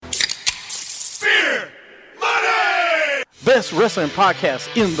best wrestling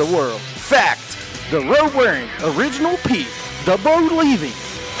podcast in the world. Fact, the road-wearing original P, the believing,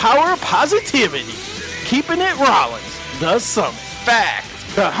 power of positivity, keeping it Rollins, the Summit. Fact,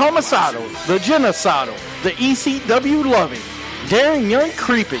 the homicidal, the genocidal, the ECW loving, daring young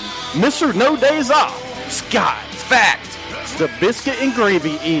creeping, Mr. No Days Off, Scott. Fact, the biscuit and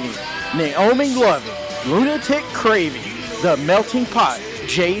gravy eating, Naomi loving, lunatic craving, the melting pot,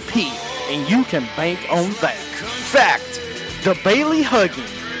 JP, and you can bank on that. Fact, the Bailey hugging,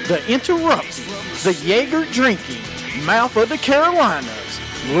 the interrupting, the Jaeger drinking, mouth of the Carolinas,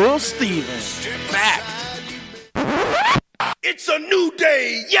 Lil Steven. Fact. It's a new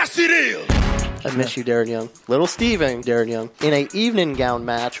day. Yes, it is. I miss you, Darren Young. Little Steven, Darren Young, in a evening gown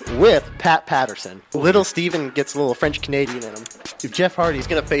match with Pat Patterson. Little Steven gets a little French-Canadian in him. If Jeff Hardy's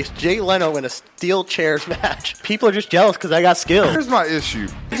going to face Jay Leno in a steel chairs match, people are just jealous because I got skills. Here's my issue.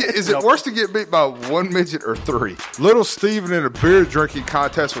 Is it worse to get beat by one midget or three? Little Steven in a beer drinking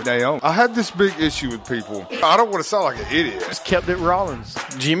contest with Naomi. I have this big issue with people. I don't want to sound like an idiot. Just kept it Rollins.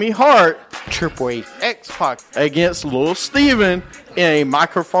 Jimmy Hart, Triple H, X-Pac against Lil Steven in a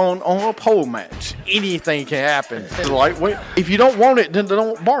microphone on a pole match. Anything can happen. Lightweight. If you don't want it, then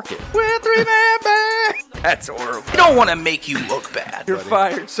don't bark it. We're three-man band. That's horrible. I don't want to make you look bad. You're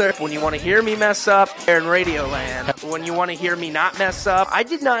fired, sir. When you want to hear me mess up, they're in Radioland. When you want to hear me not mess up, I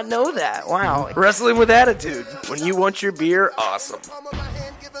did not know that. Wow. Wrestling with attitude. When you want your beer, awesome.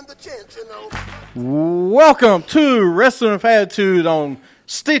 Welcome to Wrestling with Attitude on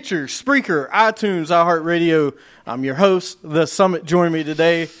Stitcher, Spreaker, iTunes, iHeartRadio. I'm your host, The Summit. Join me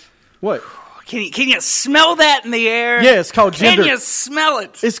today. What? Can you smell that in the air? Yeah, it's called gender. Can you smell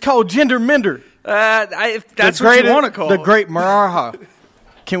it? It's called Gender Mender. If that's what you want to call the it. Great Maraha.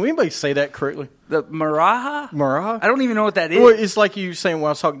 Can anybody say that correctly? The Maraha? Maraha? I don't even know what that is. Well, it's like you saying when I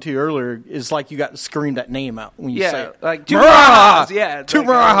was talking to you earlier, it's like you got to scream that name out when you say it. Like two Marahas! Marahas. Yeah. Two like,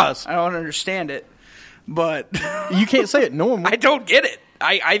 Marahas. I don't understand it, but You can't say it normally. I don't get it.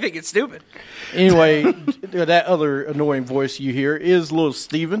 I think it's stupid. Anyway, that other annoying voice you hear is Lil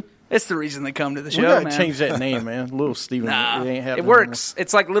Steven. It's the reason they come to the show, We got to man. change that name, man. Lil Steven. Nah, it ain't happening it works.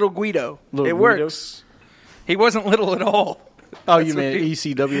 It's like Little Guido. Little it Guido? works. He wasn't little at all. Oh, you That's mean what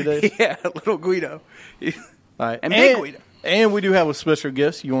ECW days? Yeah, Little Guido. All right. And Big Guido. And we do have a special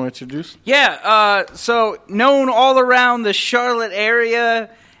guest you want to introduce? Yeah, so known all around the Charlotte area,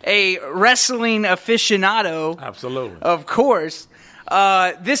 a wrestling aficionado. Absolutely. Of course.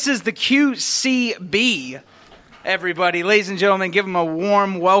 This is the QCB. Everybody, ladies and gentlemen, give them a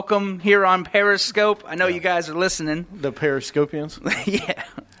warm welcome here on Periscope. I know you guys are listening. The Periscopians? Yeah.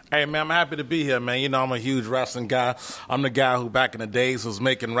 Hey, man, I'm happy to be here, man. You know, I'm a huge wrestling guy. I'm the guy who back in the days was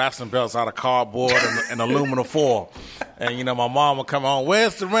making wrestling belts out of cardboard and aluminum foil. And, you know, my mom would come on,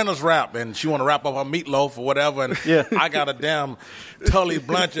 where's the Reynolds wrap? And she want to wrap up her meatloaf or whatever. And Yeah. I got a damn Tully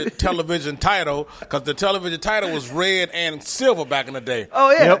Blanchard television title because the television title was red and silver back in the day.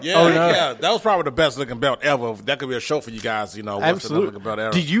 Oh, yeah. Yep. Yeah, Oh, no. yeah. That was probably the best looking belt ever. That could be a show for you guys, you know. What's the best Absolutely. looking belt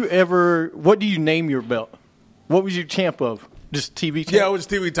ever? Did you ever, what do you name your belt? What was your champ of? Just TV champ? Yeah, it was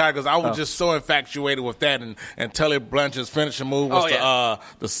TV Tigers. I was just so infatuated with that, and Tully Blanchard's finishing move was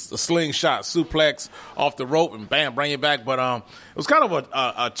the slingshot suplex off the rope and bam, bring it back. But it was kind of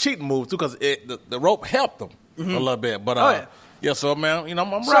a cheating move too because the rope helped them a little bit. But yeah, so man, you know,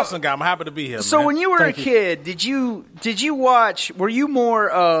 I'm a wrestling guy. I'm happy to be here. So man. when you were a kid, did you watch? Were you more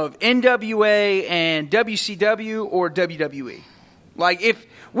of NWA and WCW or WWE? Like,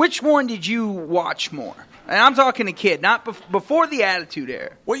 which one did you watch more? And I'm talking a kid, not before the Attitude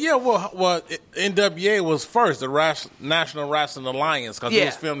Era. Well, yeah, well, NWA was first, the National Wrestling Alliance, because it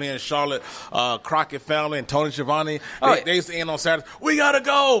was filmed here in Charlotte. Crockett family and Tony Schiavone, they used to end on Saturday. We gotta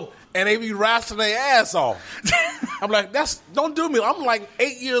go, and they be wrestling their ass off. I'm like, don't do me. I'm like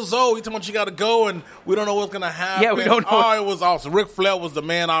 8 years old. You talking about you gotta go, and we don't know what's gonna happen. Yeah, we don't know. Oh, it was awesome. Ric Flair was the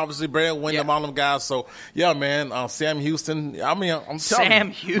man, obviously. Brad Windham, all them guys. So yeah, man. Sam Houston. I mean, I'm telling Sam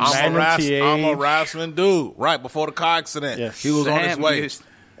you, Houston. I'm a wrestling dude. Right before the car accident, he was on his way. Houston.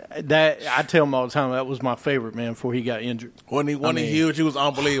 That I tell him all the time. That was my favorite, man. Before he got injured, Wasn't he huge? He was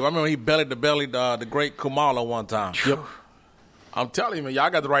unbelievable. I remember he bellied the great Kamala one time. Yep. I'm telling you, man, y'all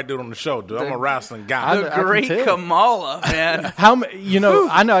got the right dude on the show, dude. I'm a wrestling guy. The great Kamala, man. You know,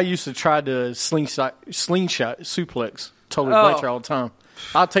 I know I used to try to slingshot suplex Tully Blanchard all the time.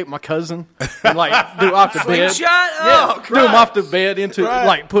 I'll take my cousin and like do off the bed. Slingshot? Oh, do him off the bed into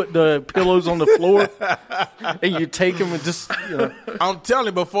like put the pillows on the floor, and you take him and just. I'm telling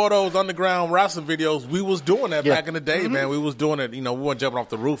you, before those underground wrestling videos, we was doing that back in the day, man. We was doing it. We weren't jumping off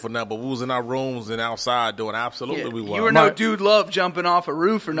the roof or nothing, but we was in our rooms and outside doing it. Absolutely, we were. You were no dude love jumping off a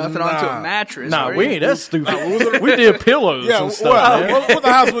roof or nothing onto a mattress. Nah, we ain't that stupid. We did pillows and stuff. What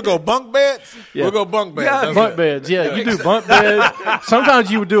the house we go? Bunk beds? Yeah. We'll go bunk beds. Yeah, bunk beds. Yeah, you do bunk beds.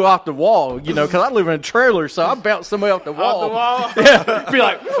 Sometimes you would do off the wall, because I live in a trailer, so I bounce somebody off the wall. Off the wall? Yeah, be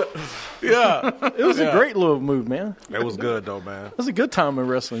like, yeah. It was a great little move, man. It was good, though, man. It was a good time in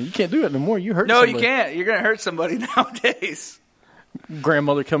wrestling. You can't do it anymore. You hurt somebody. No, you can't. You're going to hurt somebody nowadays.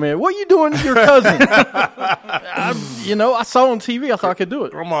 Grandmother come in. What are you doing to your cousin? I saw on TV. I thought I could do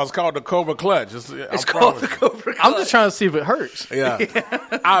it. Grandma, it's called the Cobra Clutch. It's called the Cobra Clutch. I'm just trying to see if it hurts. Yeah.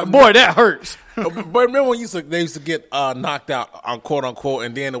 Boy, that hurts. But remember when they used to get knocked out, on quote unquote,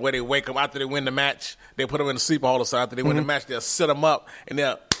 and then the way they wake them after they win the match, they put them in the sleep hall. So after they win the match, they'll sit them up and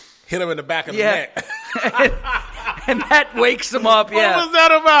they'll hit them in the back of the neck. And that wakes them up. What was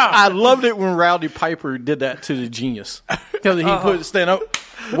that about? I loved it when Rowdy Piper did that to the Genius, because he stand up,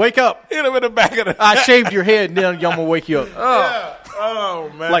 wake up, hit him in the back of the. I shaved your head, and then I'm gonna wake you up.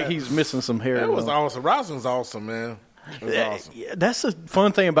 Oh man, like he's missing some hair. That was awesome. Wrestling's awesome, man. Awesome. Yeah, that's the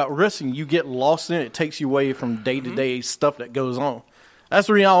fun thing about wrestling. You get lost in it. It takes you away from day-to-day stuff that goes on. That's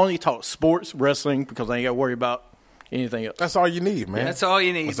the reason I only talk sports, wrestling, because I ain't got to worry about anything else. That's all you need, man. That's all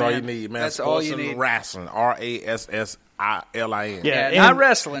you need, That's all you need, man. That's sports all you and need. Wrestling. RASSILIN. Yeah, not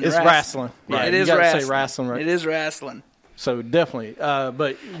wrestling. It's wrestling. Right. It is wrestling. Say wrestling, right? It is wrestling. So definitely.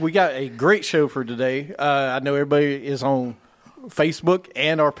 But we got a great show for today. I know everybody is on Facebook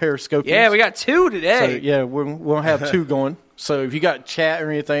and our Periscope. Yeah, we got 2 today. So, yeah, we'll have 2 going. So if you got chat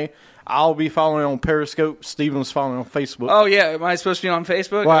or anything, I'll be following on Periscope. Steven's following on Facebook. Oh, yeah. Am I supposed to be on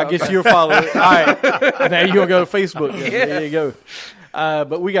Facebook? Well, I guess you're following. All right. Now you're going to go to Facebook. Yeah. There you go.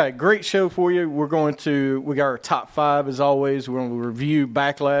 But we got a great show for you. We got our top 5 as always. We're going to review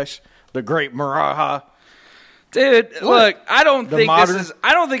Backlash, the great Maraha. Dude, look, I don't think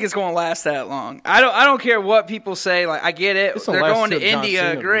it's going to last that long. I don't care what people say. Like, I get it. They're going to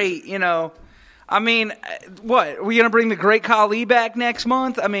India. Great, I mean, what? Are we going to bring the Great Khali back next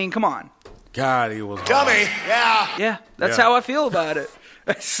month? I mean, come on. God, he was Gummy. Yeah. Yeah, that's how I feel about it.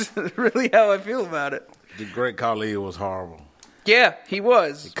 That's really how I feel about it. The Great Khali was horrible. Yeah, he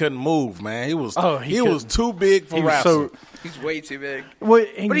was. He couldn't move, man. He was he was too big for wrestling. He's way too big. Well,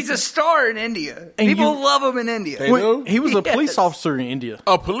 but he's a star in India. People love him in India. They do? He was a police officer in India.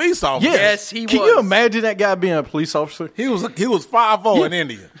 A police officer? Yes, he was. Can you imagine that guy being a police officer? He was 5'0" in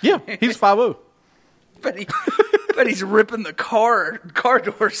India. Yeah, he's 5'0". But he's ripping the car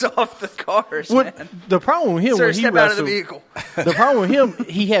doors off the cars, man. The problem with him Sir, when he step out of the vehicle. The problem with him,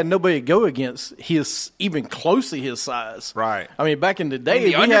 he had nobody to go against even close to his size. Right. I mean, back in the day,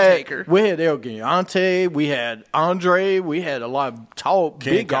 The Undertaker. we had El Gigante, we had Andre, we had a lot of tall,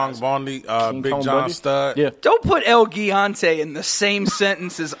 big guys. King Kong Bundy, Big John Studd. Yeah. Don't put El Gigante in the same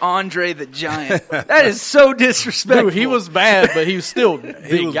sentence as Andre the Giant. That is so disrespectful. Dude, he was bad, but he was still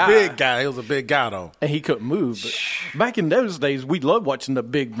Big guy. He was a big guy, though. And he couldn't move. But back in those days, we loved watching the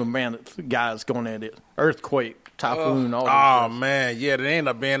big mammoth guys going at it. Earthquake, Typhoon, all that. Oh, man. Yeah, they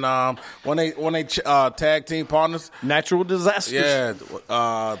ended up being when they tag team partners. Natural disasters. Yeah.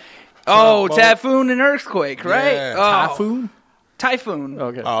 Typhoon and Earthquake, right? Yeah. Typhoon? Typhoon.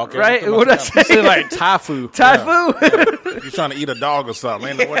 Okay. Oh, okay. Right? What did I say? You said like Typhoon. Typhoon. You're trying to eat a dog or something.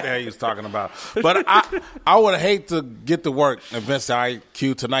 I ain't know what the hell you was talking about. But I would hate to get to work and Vince say,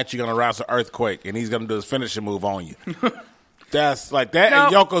 Q, tonight you're going to wrestle Earthquake, and he's going to do his finishing move on you. That's like that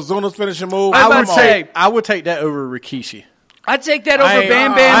and Yokozuna's finishing move. I would take that over Rikishi. I'd take that over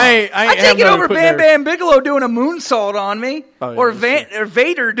Bam Bam. I'd take it over Bam Bam Bigelow doing a moonsault on me. Or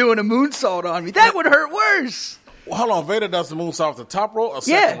Vader doing a moonsault on me. That would hurt worse. Well, hold on. Vader does the moonsault off the top rope or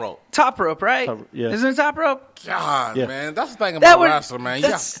second rope? Top rope, right? Yeah. Isn't it top rope? God, man. That's the thing about wrestling, man.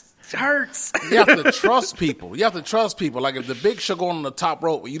 That hurts. You have to trust people. Like if the Big Show going on the top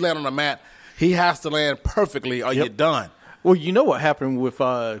rope, when you land on the mat, he has to land perfectly or you're done. Well, you know what happened with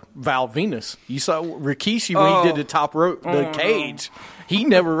Val Venus. You saw Rikishi when he did the top rope, the cage. He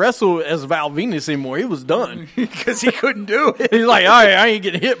never wrestled as Val Venus anymore. He was done. Because he couldn't do it. He's like, all right, I ain't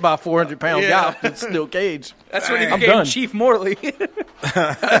getting hit by a 400-pound guy that's still cage. That's when he became Chief Morley.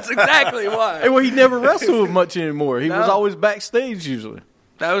 That's exactly why. Well, he never wrestled much anymore. He was always backstage usually.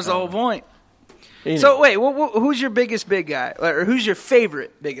 That was the whole point. Anyway. So, wait, who's your biggest big guy? Or who's your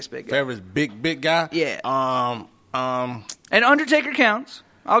favorite biggest big guy? Favorite big guy? Yeah. And Undertaker counts.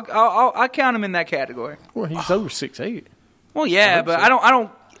 I'll count him in that category. Well, he's over 6'8". Well, yeah, but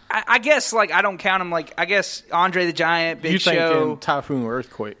I guess like I don't count him. Like I guess Andre the Giant, Big Show, thinking Typhoon or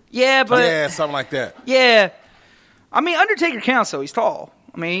Earthquake? Yeah, but something like that. Yeah, I mean Undertaker counts though. He's tall.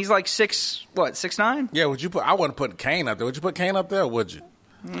 I mean he's like 6'9"? Yeah, would you put? I wouldn't put Kane up there. Would you put Kane up there? Or would you?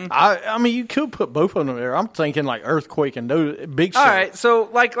 I mean, you could put both of them there. I'm thinking like Earthquake and Big Show. All right, so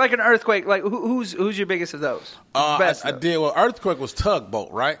like an Earthquake, like who's your biggest of those? I did. Well, Earthquake was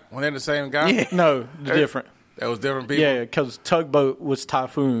Tugboat, right? When they're the same guy. Yeah. No, different. That was different people. Yeah, because Tugboat was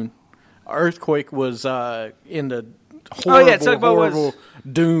Typhoon. Earthquake was in the horrible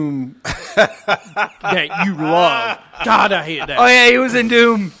Doom that you love. God, I hate that. Oh yeah, he was in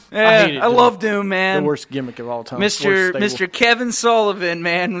Doom. Yeah, I love Doom, man. The worst gimmick of all time. Mr. Kevin Sullivan,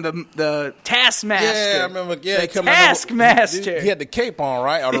 man, the Taskmaster. Yeah, I remember. Yeah, the Taskmaster. He had the cape on,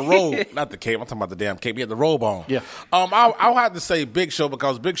 right, or the robe? Not the cape. I'm talking about the damn cape. He had the robe on. Yeah. I'll have to say Big Show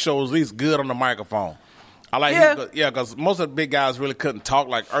because Big Show was at least good on the microphone. I like because most of the big guys really couldn't talk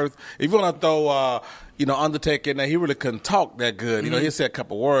like Earth. If you want to throw, Undertaker in there, he really couldn't talk that good. You know, he said a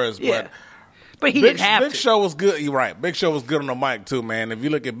couple words, but he didn't have to. Big Show was good. You're right. Big Show was good on the mic too, man. If you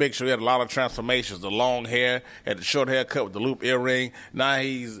look at Big Show, he had a lot of transformations. The long hair, had the short haircut with the loop earring. Now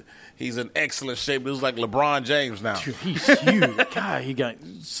he's in excellent shape. He was like LeBron James now. Dude, he's huge. God, he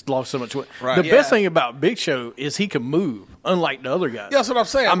lost so much weight. Right. The best thing about Big Show is he can move, unlike the other guys. Yeah, that's what I'm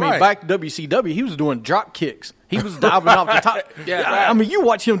saying. I mean, back to WCW, he was doing drop kicks. He was diving off the top. Yeah, I mean, you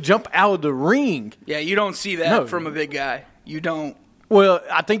watch him jump out of the ring. Yeah, you don't see that from a big guy. You don't. Well,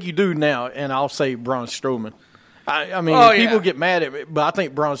 I think you do now, and I'll say Braun Strowman. I mean, people get mad at me, but I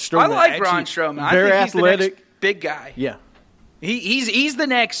think Braun Strowman. I like Braun Strowman. Very I think he's athletic, the next big guy. Yeah, he's the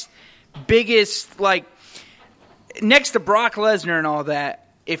next biggest, like next to Brock Lesnar and all that.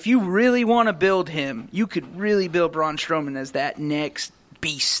 If you really want to build him, you could really build Braun Strowman as that next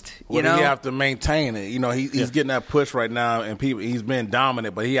beast. You know, you have to maintain it. You know, he's getting that push right now, and he's been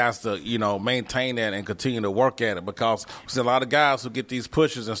dominant, but he has to, maintain that and continue to work at it because there's a lot of guys who get these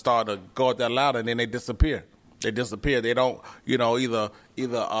pushes and start to go at that louder, and then they disappear. They don't, either do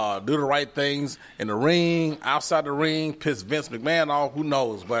the right things in the ring, outside the ring, piss Vince McMahon off, who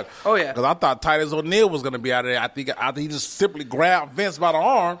knows? But because I thought Titus O'Neil was going to be out of there. I think he just simply grabbed Vince by the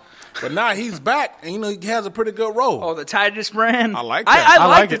arm. But now he's back, and he has a pretty good role. Oh, the Titus brand. I like that. I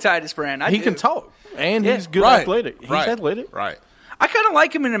like the Titus brand. He can talk, and he's good athletic. He's athletic. Right. I kind of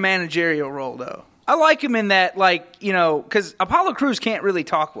like him in a managerial role, though. I like him in that, because Apollo Crews can't really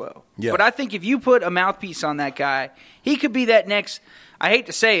talk well. Yeah. But I think if you put a mouthpiece on that guy, he could be that next. I hate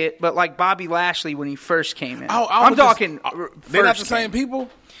to say it, but like Bobby Lashley when he first came in. I'm talking. They're not the same people.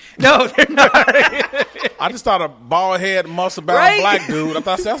 No, they're not. I just thought a bald head, muscle bound black dude. I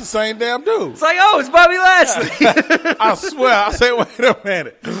thought that's the same damn dude. It's like, it's Bobby Lashley. I swear. I say, wait a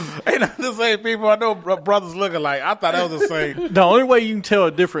minute. Ain't not the same people. I know brothers looking alike. I thought that was the same. The only way you can tell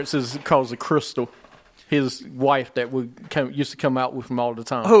a difference is because of Crystal, his wife that used to come out with him all the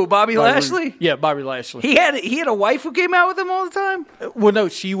time. Who, Bobby Lashley? Yeah, Bobby Lashley. He had a wife who came out with him all the time? Well, no,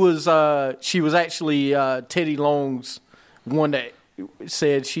 she was actually Teddy Long's one that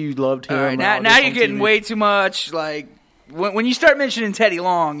said she loved him. All right, now you're getting way too much. Like when you start mentioning Teddy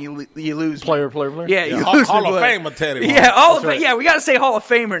Long, you lose. Player. Yeah, you lose. Hall of Famer Teddy Long. Yeah, yeah, we got to say Hall of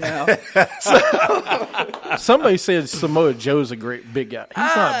Famer now. Somebody said Samoa Joe's a great big guy.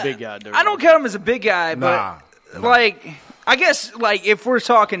 He's not a big guy. I don't count him as a big guy, but I guess if we're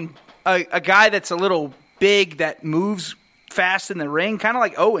talking a guy that's a little big that moves fast in the ring, kind of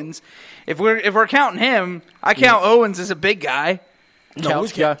like Owens. If we're counting him, I count Owens as a big guy.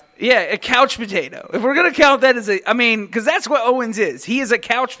 Couch guy. Yeah, a couch potato. If we're going to count that as because that's what Owens is. He is a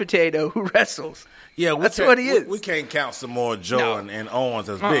couch potato who wrestles. Yeah, that's what he is. We can't count Samoa Joe and Owens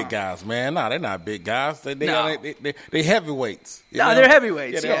as big guys, man. No, they're not big guys. They heavyweights. They're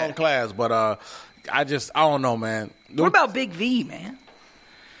heavyweights. Yeah, they're own class. But I don't know, man. What about Big V, man?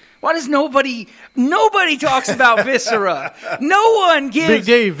 Why does nobody talks about Viscera? No one gives. Big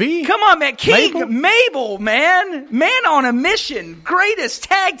Dave V. Come on, man. King Mabel, man on a mission. Greatest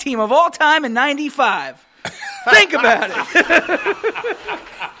tag team of all time in '95. Think about it.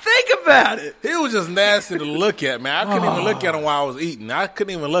 Think about it. He was just nasty to look at, man. I couldn't even look at him while I was eating. I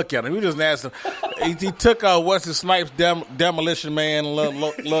couldn't even look at him. He was just nasty. He took Wesley Snipes' Demolition Man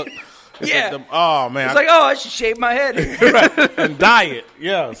look. Yeah. Man. It's like, I should shave my head. Right. And diet.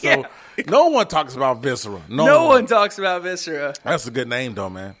 Yeah. So no one talks about Viscera. No one talks about Viscera. That's a good name,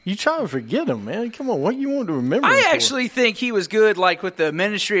 though, man. You trying to forget him, man. Come on. What you want to remember I actually think he was good, with the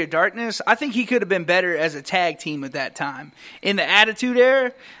Ministry of Darkness. I think he could have been better as a tag team at that time. In the Attitude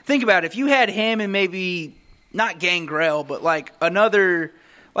Era, think about it. If you had him and maybe, not Gangrel, but another,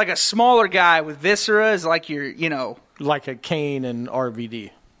 a smaller guy with Viscera as your, like a Kane and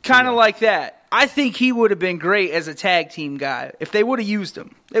RVD. Kind of like that. I think he would have been great as a tag team guy if they would have used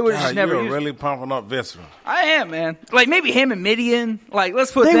him. They would have just never used him. You're really pumping up Viscera. I am, man. Like maybe him and Midian. Like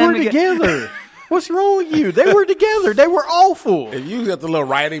let's put them together. They were together. What's wrong with you? They were together. They were awful. If you got the little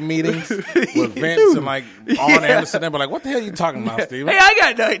writing meetings with Vince and like Arn Anderson, they'd be like, "What the hell are you talking about, Steven?" Hey, I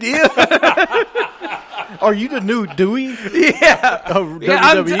got an idea. Are you the new Dewey? Yeah.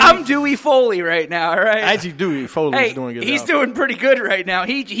 I'm Dewey Foley right now. All right. Actually, Dewey Foley's doing good. He's doing pretty good right now.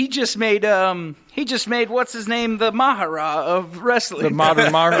 He just made what's his name, the Mahara of wrestling. The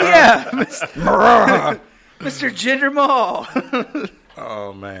modern Mahara. Yeah, Mr. Jinder Mahal.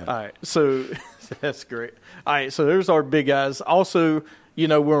 Oh man! All right, so that's great. All right, so there's our big guys. Also,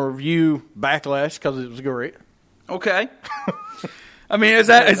 we'll review Backlash because it was great. Okay. I mean, is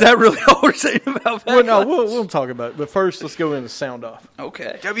that really all we're saying about Backlash? Well, no, we'll talk about it. But first, let's go into Sound Off.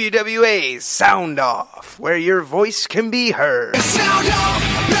 Okay. WWA's Sound Off, where your voice can be heard. Sound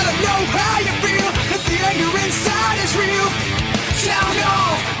off, let them know how you feel. If the anger inside is real. Sound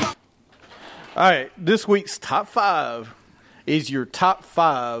off. All right, this week's top 5 is your top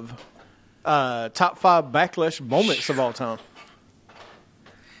five Backlash moments of all time.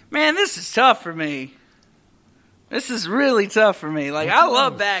 Man, this is tough for me. This is really tough for me. Like, I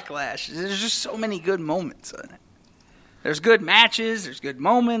love Backlash. There's just so many good moments in it. There's good matches. There's good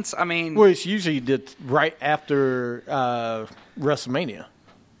moments. I mean... Well, it's usually right after WrestleMania.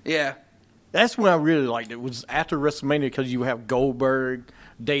 Yeah. That's when I really liked it. It was after WrestleMania because you have Goldberg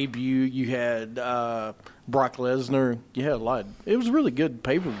debut. You had Brock Lesnar. You had a lot. It was a really good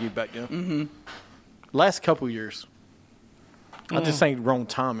pay-per-view back then. Mm-hmm. Last couple years. I just think wrong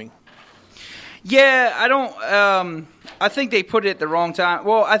timing. Yeah, I don't. I think they put it at the wrong time.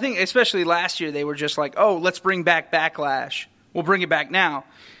 Well, I think especially last year they were just like, "Oh, let's bring back Backlash. We'll bring it back now."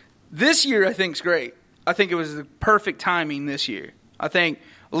 This year, I think is great. I think it was the perfect timing this year. I think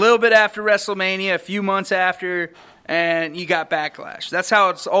a little bit after WrestleMania, a few months after, and you got Backlash. That's how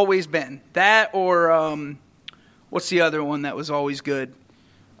it's always been. That or what's the other one that was always good?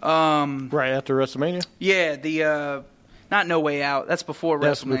 Right after WrestleMania. Yeah, the not No Way Out. That's before WrestleMania.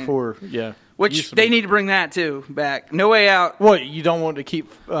 That's before, yeah. Which they need to bring that, too, back. No Way Out. What, you don't want to keep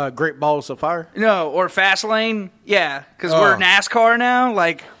Great Balls of Fire? No, or Fastlane. Yeah, because we're NASCAR now.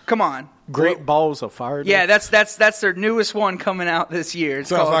 Like, come on. Great Balls of Fire? Yeah, that's their newest one coming out this year. It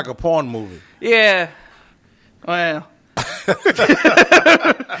sounds like a porn movie. Yeah. Well. A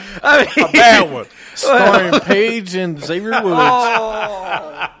bad one. Starring Paige and Xavier Woods.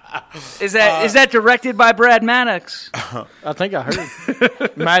 Oh. Is that directed by Brad Maddox? I think I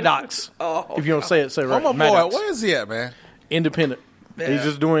heard. Maddox. If you don't say it right. Oh, my boy. Where is he at, man? Independent. Yeah. He's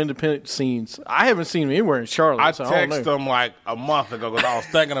just doing independent scenes. I haven't seen him anywhere in Charlotte. I texted him like a month ago because I was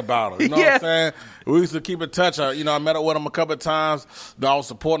thinking about him. You know what I'm saying? We used to keep in touch. I met up with him a couple of times. I was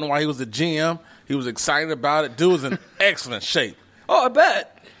supporting him while he was at GM. He was excited about it. Dude was in excellent shape. Oh, I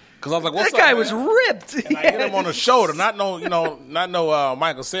bet. Because I was like, "What's that up?" That guy was ripped. And I hit him on the shoulder, not no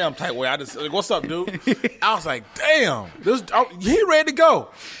Michael Sam type way. I just like, "What's up, dude?" I was like, "Damn, he ready to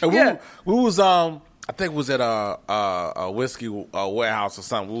go." And we was I think it was at a whiskey warehouse or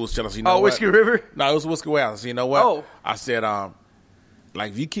something. We was chilling. You know what? Whiskey River? No, it was Whiskey Warehouse. You know what? Oh. I said,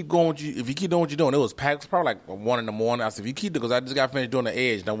 like if you keep doing what you're doing, it was packed. Probably like 1 in the morning. I said, if you keep, because I just got finished doing the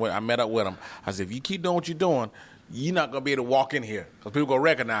Edge. And I met up with him. I said, if you keep doing what you're doing, you're not going to be able to walk in here because people going to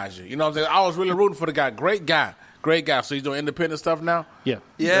recognize you. You know what I'm saying? I was really rooting for the guy. Great guy. So he's doing independent stuff now? Yeah.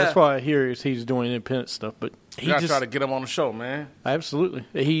 That's why I hear he's doing independent stuff. But you got to try to get him on the show, man. Absolutely.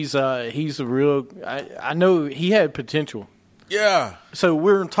 He's a real – I know he had potential. Yeah. So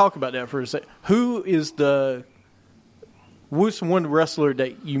we're going to talk about that for a second. What's one wrestler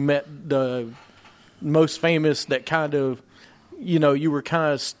that you met the most famous that kind of, you were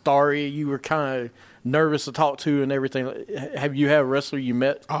kind of starry, you were kind of nervous to talk to and everything? Have you had a wrestler you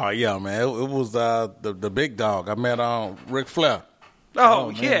met? Oh, yeah, man. It was the big dog. I met Ric Flair. Oh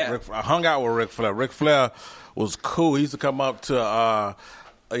yeah. I hung out with Ric Flair. Ric Flair was cool. He used to come up to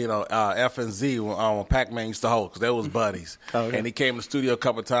F&Z when Pac-Man used to hold because they was buddies. Okay. And he came to the studio a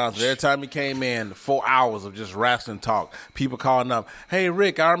couple of times. Every time he came in, 4 hours of just wrestling talk. People calling up, "Hey,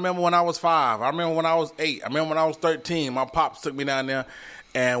 Rick, I remember when I was 5. I remember when I was 8. I remember when I was 13. My pops took me down there."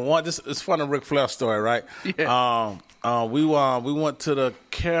 And it's funny, Ric Flair story, right? Yeah. We went to the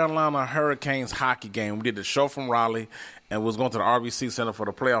Carolina Hurricanes hockey game. We did the show from Raleigh, and we was going to the RBC Center for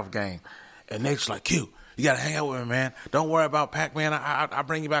the playoff game. And Nate's like, "Q, you got to hang out with me, man. Don't worry about Pac-Man. I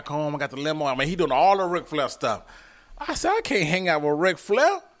bring you back home. I got the limo." I mean, he doing all the Ric Flair stuff. I said, I can't hang out with Ric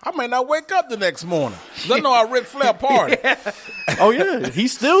Flair. I may not wake up the next morning. 'Cause I know how Ric Flair party. Oh, yeah.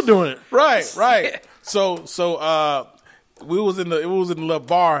 He's still doing it. Right. So we was in the little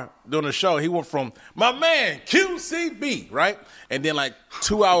bar doing the show. He went from my man QCB, right? And then like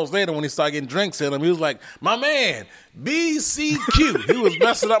 2 hours later when he started getting drinks in him, he was like, my man BCQ. He was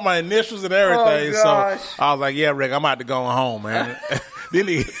messing up my initials and everything. So I was like, yeah, Rick, I'm about to go home, man. Then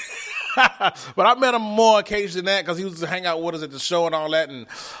he but I met him more occasion than that because he used to hang out with us at the show and all that, and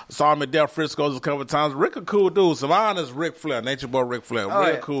saw him at Del Frisco's a couple of times. Rick a cool dude. So mine is Ric Flair, Nature Boy Ric Flair.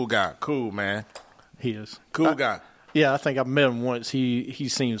 Real cool guy. Cool, man. He is. Cool guy. Yeah, I think I've met him once. He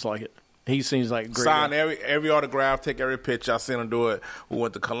seems like it. He seems like a great Sign guy. every autograph, take every picture. I seen him do it. We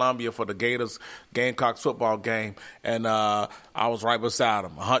went to Columbia for the Gators Gamecocks football game, and I was right beside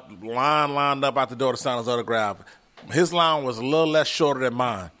him. Lined up out the door to sign his autograph. His line was a little less shorter than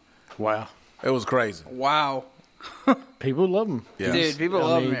mine. Wow. It was crazy. Wow. People love him. Yeah. Dude, people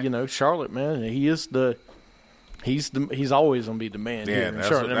love him. You know, Charlotte, man, he's always going to be the man here in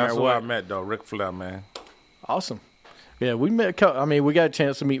Charlotte, no matter who what. I met, though, Ric Flair, man. Awesome. Yeah, we met. We got a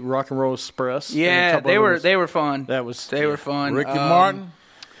chance to meet Rock and Roll Express. Yeah, they were fun. That was they were fun. Ricky Martin.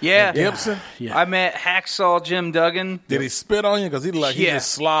 Yeah. Gibson. Yeah. I met Hacksaw Jim Duggan. Did he spit on you? Because he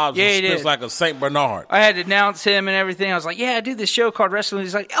just slobs Yeah, and he spits did. like a St. Bernard. I had to announce him and everything. I was like, yeah, I do this show called Wrestling.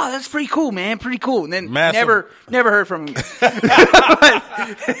 He's like, oh, that's pretty cool, man. Pretty cool. And then Massive. never heard from him.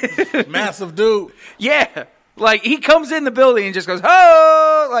 Massive dude. Yeah. Like, he comes in the building and just goes,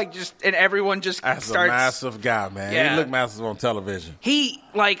 oh, like, and everyone just That's starts. a massive guy, man. Yeah. He looked massive on television.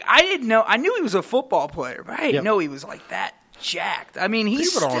 I didn't know. I knew he was a football player, but I didn't Yep. know he was like that jacked. I mean,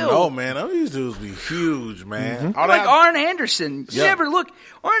 he's People still. don't know, man. These dudes be huge, man. All Like that- Arn Anderson. You Yeah. never look.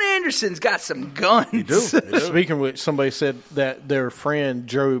 Arn Anderson's got some guns. He do. Speaking of which, somebody said that their friend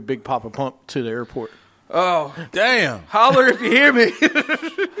drove Big Papa Pump to the airport. Oh, Damn. holler if you hear me.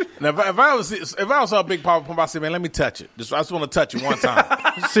 Now, if I saw a Big Papa Pump, I said, man, let me touch it. I just want to touch it one time.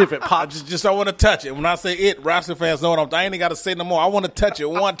 See if it pops. Just I want to touch it. When I say it, wrestling fans know what I ain't got to say no more. I want to touch it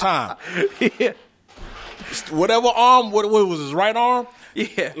one time. Yeah. Whatever arm, what was his right arm?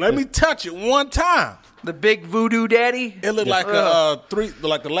 Yeah. Let me touch it one time. The big voodoo daddy. It looked like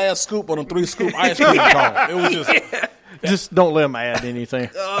like the last scoop on a 3-scoop ice cream cone. It was just Just don't let him add anything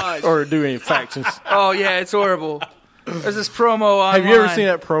or do any factions. Oh, yeah, it's horrible. There's this promo online. Have you ever seen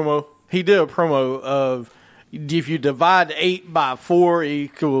that promo? He did a promo of if you divide 8 by 4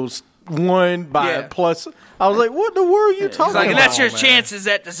 equals 1 by Yeah. plus. I was like, what in the world are you talking He's like, about? and that's your man. chances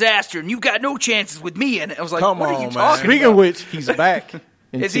at disaster, and you got no chances with me. And I was like, Come what are on, you man. talking Speaking about? of which, he's back.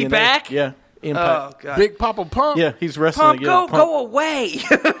 in Is he TNA. back? Yeah. Oh, Impact. God. Big Papa Pump. Yeah, he's wrestling Pump, again. go away.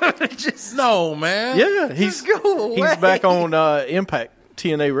 Just, No, man. Yeah, he's go away. he's back on Impact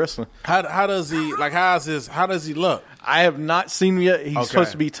TNA Wrestling. How does he like? How does he look? I have not seen him yet. He's Okay.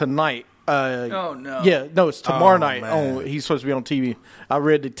 supposed to be tonight. Oh, no. Yeah, no, it's tomorrow Oh, night. man. He's supposed to be on TV. I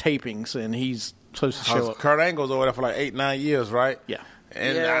read the tapings, and he's supposed to show up. Kurt Angle's over there for like 8-9 years, right? Yeah.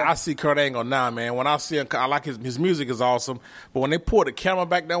 And Yeah. I see Kurt Angle now, man. When I see him, I like his music is awesome. But when they pulled the camera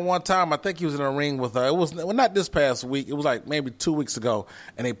back that one time, I think he was in a ring with it was not this past week. It was like maybe 2 weeks ago,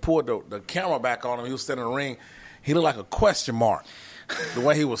 and they pulled the camera back on him. He was standing in the ring. He looked like a question mark the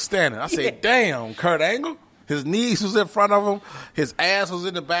way he was standing. I said, "Damn, Kurt Angle." His knees was in front of him. His ass was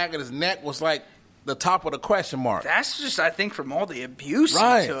in the back, and his neck was like the top of the question mark. That's just, I think, from all the abuse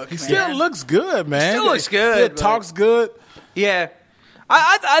Right. he took. He man. still looks good, man. still looks good, Still but- talks good. Yeah.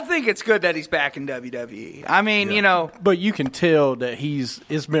 I think it's good that he's back in WWE. I mean, you know. But you can tell that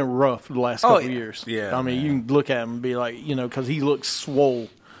it's been rough the last couple years. Yeah, I mean, man. you can look at him and be like, because he looks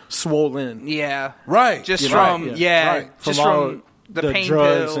swollen. Yeah. Right. Just You know, from, right, yeah. right. Just From all from the the pain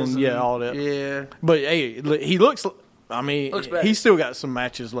drugs pills. and, all that. Yeah. But, hey, he looks, I mean, Looks better. he's still got some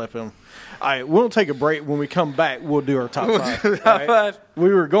matches left in him. All right, we'll take a break. When we come back, we'll do our top five. Top all right? five.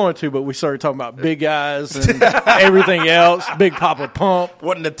 We were going to, but we started talking about big guys and everything else. Big Papa Pump.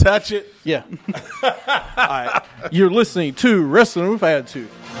 Wanting to touch it. Yeah. All right. You're listening to Wrestling with Attitude.